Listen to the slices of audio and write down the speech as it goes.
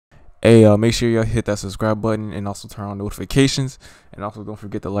Hey, make sure y'all hit that subscribe button and also turn on notifications. And also don't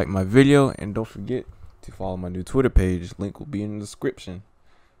forget to like my video and don't forget to follow my new Twitter page. Link will be in the description.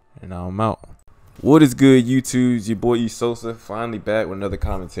 And now I'm out. What is good, YouTube? It's your boy Iamchiefesosa, finally back with another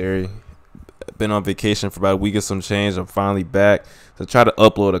commentary. Been on vacation for about a week or some change. I'm finally back. So I try to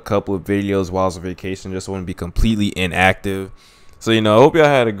upload a couple of videos while I was on vacation. Just want to be completely inactive. So, I hope y'all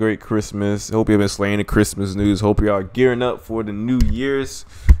had a great Christmas. Hope y'all been slaying the Christmas news. Hope y'all gearing up for the New Year's.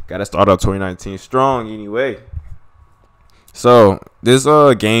 Got to start out 2019 strong anyway. So, this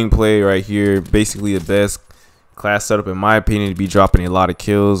gameplay right here, basically the best class setup in my opinion to be dropping a lot of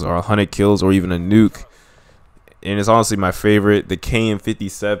kills or 100 kills or even a nuke. And it's honestly my favorite, the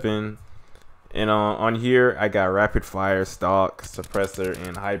KM57. And on here, I got rapid fire, stock, suppressor,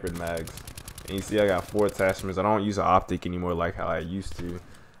 and hybrid mags. And you see I got 4 attachments. I don't use an optic anymore like how I used to.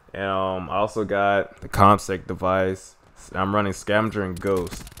 And I also got the ComSec device. I'm running scavenger and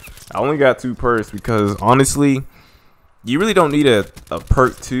ghost. I only got 2 perks because honestly, you really don't need a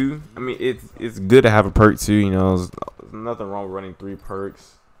perk 2. I mean, it's good to have a perk 2. There's nothing wrong with running 3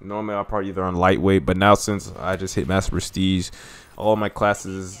 perks. Normally I'll probably either on lightweight, but now since I just hit master prestige, all my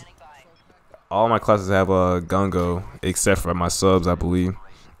classes have a gungo except for my subs, I believe.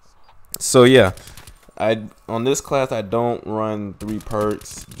 So yeah, on this class I don't run 3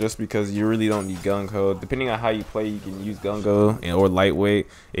 perks just because you really don't need gungo. Depending on how you play, you can use gungo or lightweight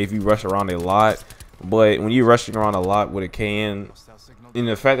if you rush around a lot. But when you're rushing around a lot with a KN, and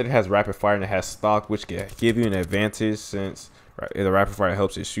the fact that it has rapid fire and it has stock, which can give you an advantage since the rapid fire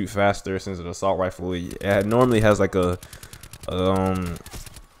helps it shoot faster. Since an assault rifle, it normally has like a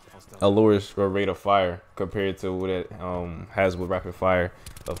lower rate of fire compared to what it has with rapid fire,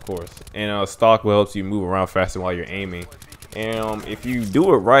 of course. And stock will help you move around faster while you're aiming. And if you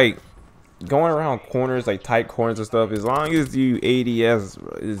do it right, going around corners, like tight corners and stuff, as long as you ADS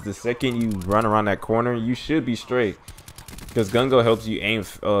is the second you run around that corner, you should be straight. Because gungo helps you aim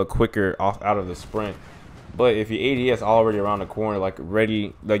quicker out of the sprint. But if you ADS already around the corner, like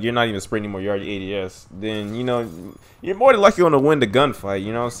ready, like you're not even sprinting anymore, you're already ADS, then you're more than likely going to win the gunfight.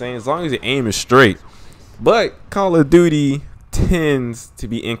 You know what I'm saying? As long as your aim is straight. But Call of Duty tends to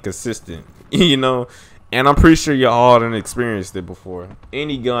be inconsistent, and I'm pretty sure y'all all done experienced it before.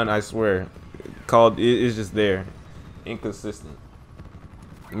 Any gun, I swear, is just there, inconsistent.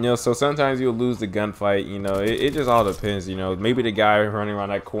 So sometimes you'll lose the gunfight. It just all depends. Maybe the guy running around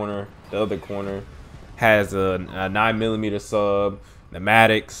that corner, the other corner, has a 9mm sub,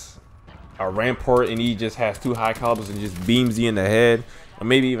 pneumatics, a rampart, and he just has 2 high calibers and just beams you in the head, or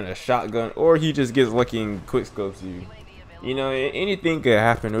maybe even a shotgun, or he just gets lucky and quick scopes you. Anything could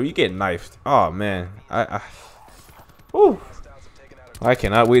happen, or you get knifed. Oh man, I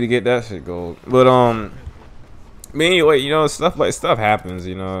cannot wait to get that shit gold. But anyway, stuff happens.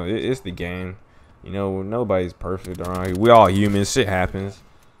 It's the game. Nobody's perfect around here. We all humans. Shit happens.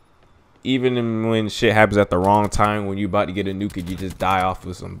 Even when shit happens at the wrong time, when you about to get a nuke and you just die off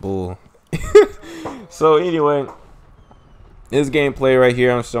with some bull. So anyway, this gameplay right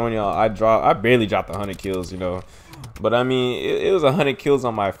here I'm showing y'all, I barely dropped 100 kills, but I mean it was 100 kills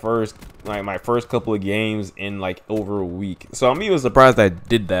on my first couple of games in like over a week. So I'm even surprised I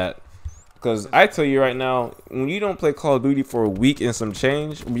did that, because I tell you right now, when you don't play Call of Duty for a week and some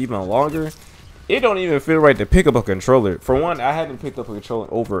change, or even longer, it don't even feel right to pick up a controller. For one, I hadn't picked up a controller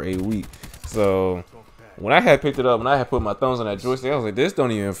in over a week. So when I had picked it up and I had put my thumbs on that joystick, I was like, this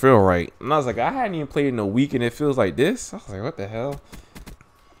don't even feel right. And I was like, I hadn't even played in a week and it feels like this. I was like, what the hell?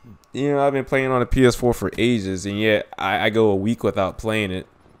 I've been playing on the PS4 for ages, and yet I go a week without playing it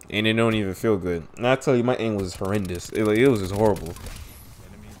and it don't even feel good. And I tell you, my aim was horrendous. It was just horrible.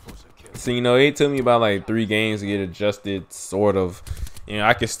 So it took me about like 3 games to get adjusted, sort of.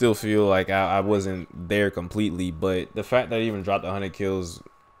 I could still feel like I wasn't there completely, but the fact that I even dropped 100 kills,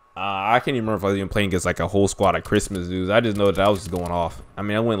 I can't even remember if I was even playing against like a whole squad of Christmas dudes. I just know that I was just going off. I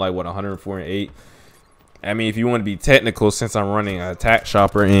mean, I went like, what, 104 and 8. I mean, if you want to be technical, since I'm running an attack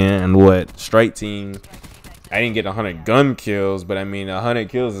chopper and strike team, I didn't get 100 gun kills, but I mean, 100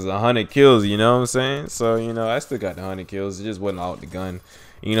 kills is 100 kills, you know what I'm saying? So, I still got the 100 kills. It just wasn't all with the gun.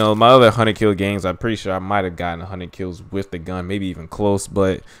 My other 100 kill games, I'm pretty sure I might have gotten 100 kills with the gun, maybe even close,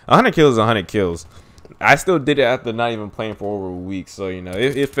 but 100 kills is 100 kills. I still did it after not even playing for over a week, so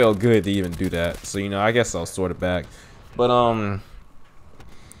it felt good to even do that. So I guess I'll sort it back. But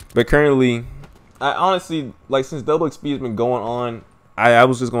currently, I honestly, like, since Double XP has been going on, I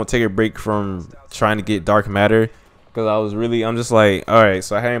was just gonna take a break from trying to get dark matter, because I'm just like, all right,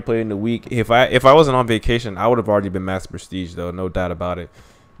 so I hadn't played in a week. If I wasn't on vacation, I would have already been master prestige though, no doubt about it.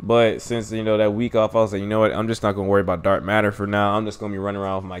 But since, you know, that week off, I was like, you know what, I'm just not gonna worry about dark matter for now. I'm just gonna be running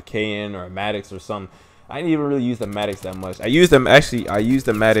around with my KN or a Maddox or something. I didn't even really use the Maddox that much. I used them actually. I used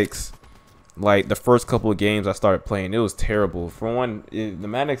the Maddox like the first couple of games I started playing. It was terrible. For one, the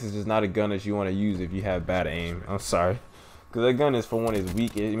Maddox is just not a gun that you want to use if you have bad aim. I'm sorry, because that gun is, for one, is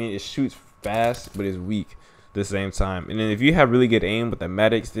weak. I mean, it shoots fast, but it's weak at the same time. And then if you have really good aim with the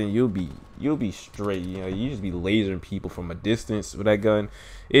Maddox, then you'll be straight. You know, you just be lasering people from a distance with that gun.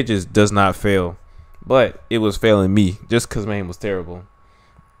 It just does not fail. But it was failing me just because my aim was terrible.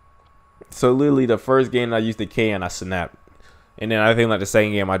 So literally the first game I used the K and I snapped. And then I think like the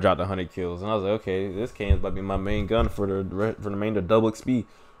second game I dropped 100 kills. And I was like, okay, this K is about to be my main gun for the remainder of double XP.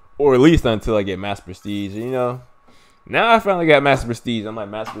 Or at least until I get Mass Prestige, you know. Now I finally got Master Prestige. I'm like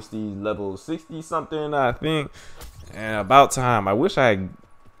Master Prestige level 60 something, I think. And about time. I wish I had,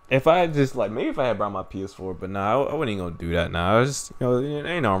 if I had just like, maybe if I had brought my PS4, but nah, I wasn't even gonna do that now. I was just, you know, there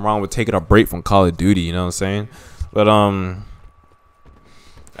ain't nothing wrong with taking a break from Call of Duty, you know what I'm saying? But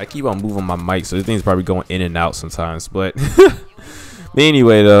I keep on moving my mic, so this thing's probably going in and out sometimes. But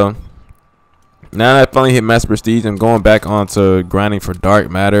anyway though, now that I finally hit Master Prestige, I'm going back onto grinding for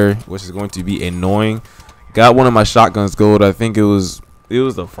dark matter, which is going to be annoying. Got one of my shotguns gold. I think it was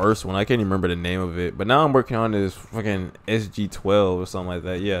the first one. I can't even remember the name of it. But now I'm working on this fucking SG12 or something like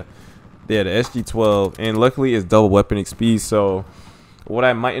that. Yeah, the SG12. And luckily it's double weapon XP. So what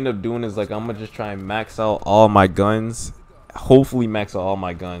I might end up doing is like I'm gonna just try and max out all my guns. Hopefully max out all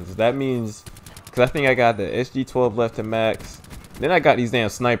my guns. That means, because I think I got the SG12 left to max. Then I got these damn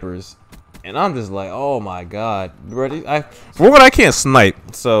snipers. And I'm just like, oh my god. For what, I can't snipe.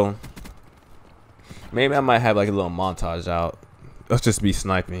 So maybe I might have like a little montage out. Let's just be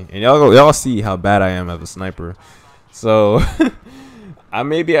sniping, and y'all see how bad I am as a sniper. So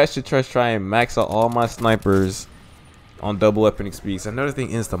maybe I should try and max out all my snipers on double weapon XP. Another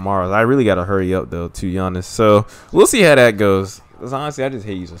thing ends tomorrow. I really gotta hurry up though, to be honest. So we'll see how that goes. Cause honestly, I just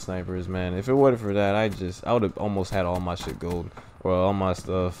hate using snipers, man. If it wasn't for that, I would have almost had all my shit gold, or all my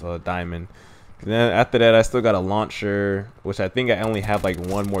stuff diamond. Then after that, I still got a launcher, which I think I only have like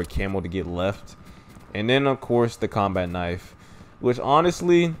one more camo to get left. And then of course the combat knife, which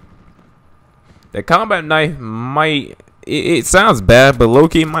honestly, the combat knife might, it sounds bad, but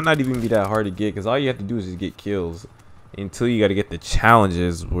low-key might not even be that hard to get, because all you have to do is just get kills until you got to get the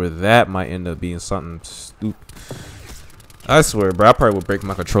challenges, where that might end up being something stupid. I swear, bro, I probably would break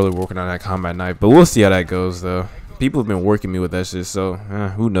my controller working on that combat knife, but we'll see how that goes though. People have been working me with that shit, so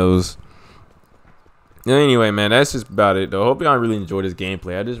who knows. Anyway, man, that's just about it though. Hope y'all really enjoyed this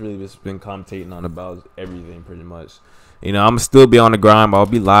gameplay. I just really just been commentating on about everything pretty much. You know, I'm still be on the grind, but I'll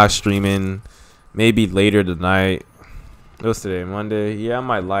be live streaming maybe later tonight. What's today, Monday? Yeah, I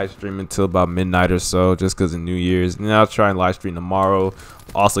might live stream until about midnight or so, just because of New Year's. And then I'll try and live stream tomorrow.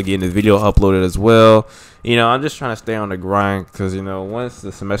 Also getting the video uploaded as well. You know, I'm just trying to stay on the grind, because, you know, once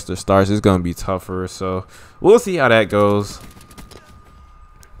the semester starts, it's going to be tougher. So we'll see how that goes.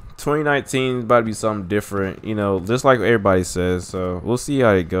 2019 is about to be something different, you know, just like everybody says. So we'll see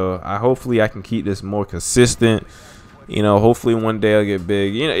how it go. Hopefully I can keep this more consistent. You know, hopefully one day I'll get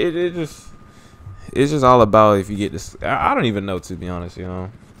big. You know, it's just all about if you get this. I don't even know, to be honest. You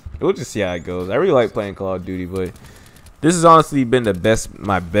know, we'll just see how it goes. I really like playing Call of Duty, but this has honestly been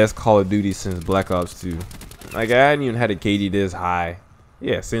my best Call of Duty since Black Ops 2. Like, I hadn't even had a KD this high.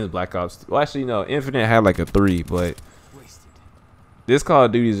 Yeah, since Black Ops 2. Well, actually, no, Infinite had like a 3, but this Call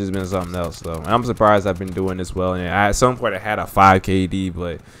of Duty has just been something else, though. And I'm surprised I've been doing this well. And at some point I had a 5 KD,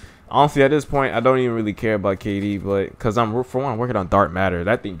 but honestly, at this point, I don't even really care about KD, but because I'm working on dark matter.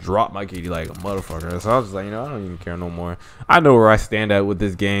 That thing dropped my KD like a motherfucker. So I was just like, you know, I don't even care no more. I know where I stand at with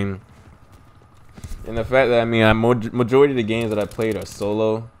this game, and the fact that, I mean, majority of the games that I played are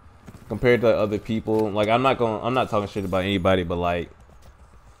solo compared to other people. Like, I'm not talking shit about anybody, but like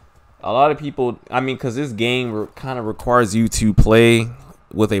a lot of people, I mean, because this game kind of requires you to play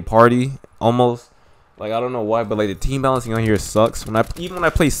with a party almost. Like, I don't know why, but like the team balancing on here sucks. Even when I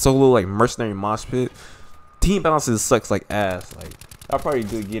play solo, like Mercenary Mosh Pit, team balances sucks like ass. Like, I'll probably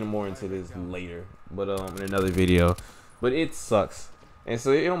get more into this later, but in another video. But it sucks, and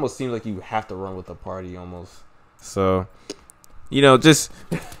so it almost seems like you have to run with the party almost. So, you know, just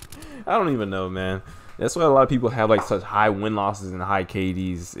I don't even know, man. That's why a lot of people have like such high win losses and high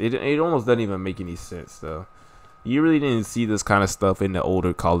KDs. It almost doesn't even make any sense though. You really didn't see this kind of stuff in the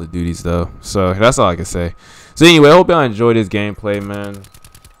older Call of Duties though. So that's all I can say. So anyway, I hope y'all enjoyed this gameplay, man.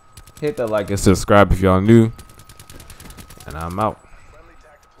 Hit that like and subscribe if y'all new. And I'm out. Friendly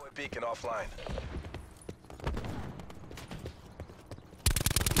TAC deploy beacon offline.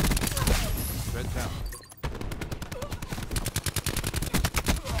 Red down.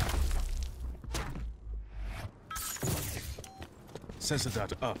 Sensor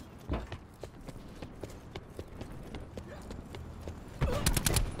data up.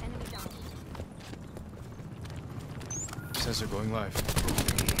 Enemy down. Sensor going live.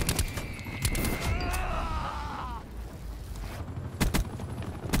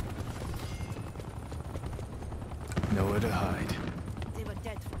 Nowhere to hide. They were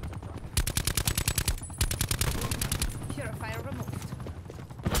dead from the drop. Purifier removed.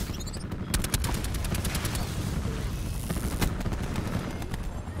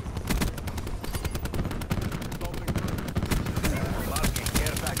 Marking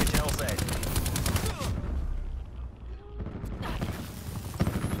care package LZ.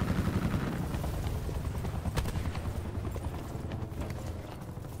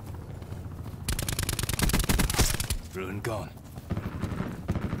 Ruin gone.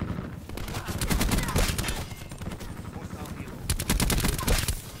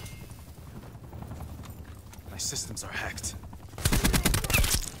 My systems are hacked.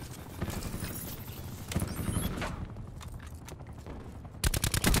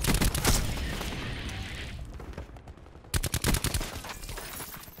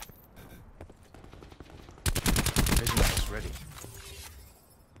 Vision ready.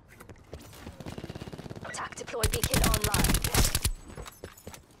 Attack deploy beacon online.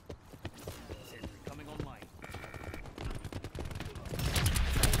 Coming online.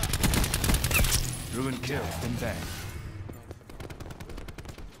 Ruin kill. Then bang.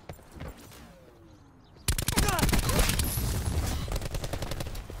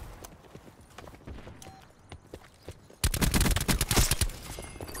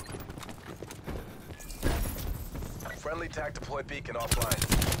 Friendly TAC deployed beacon offline.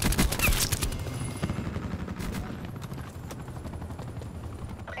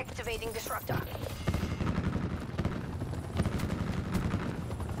 Activating disruptor.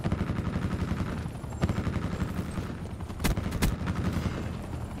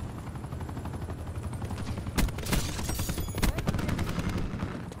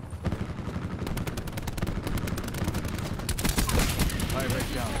 Fire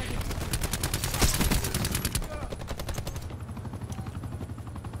rate down.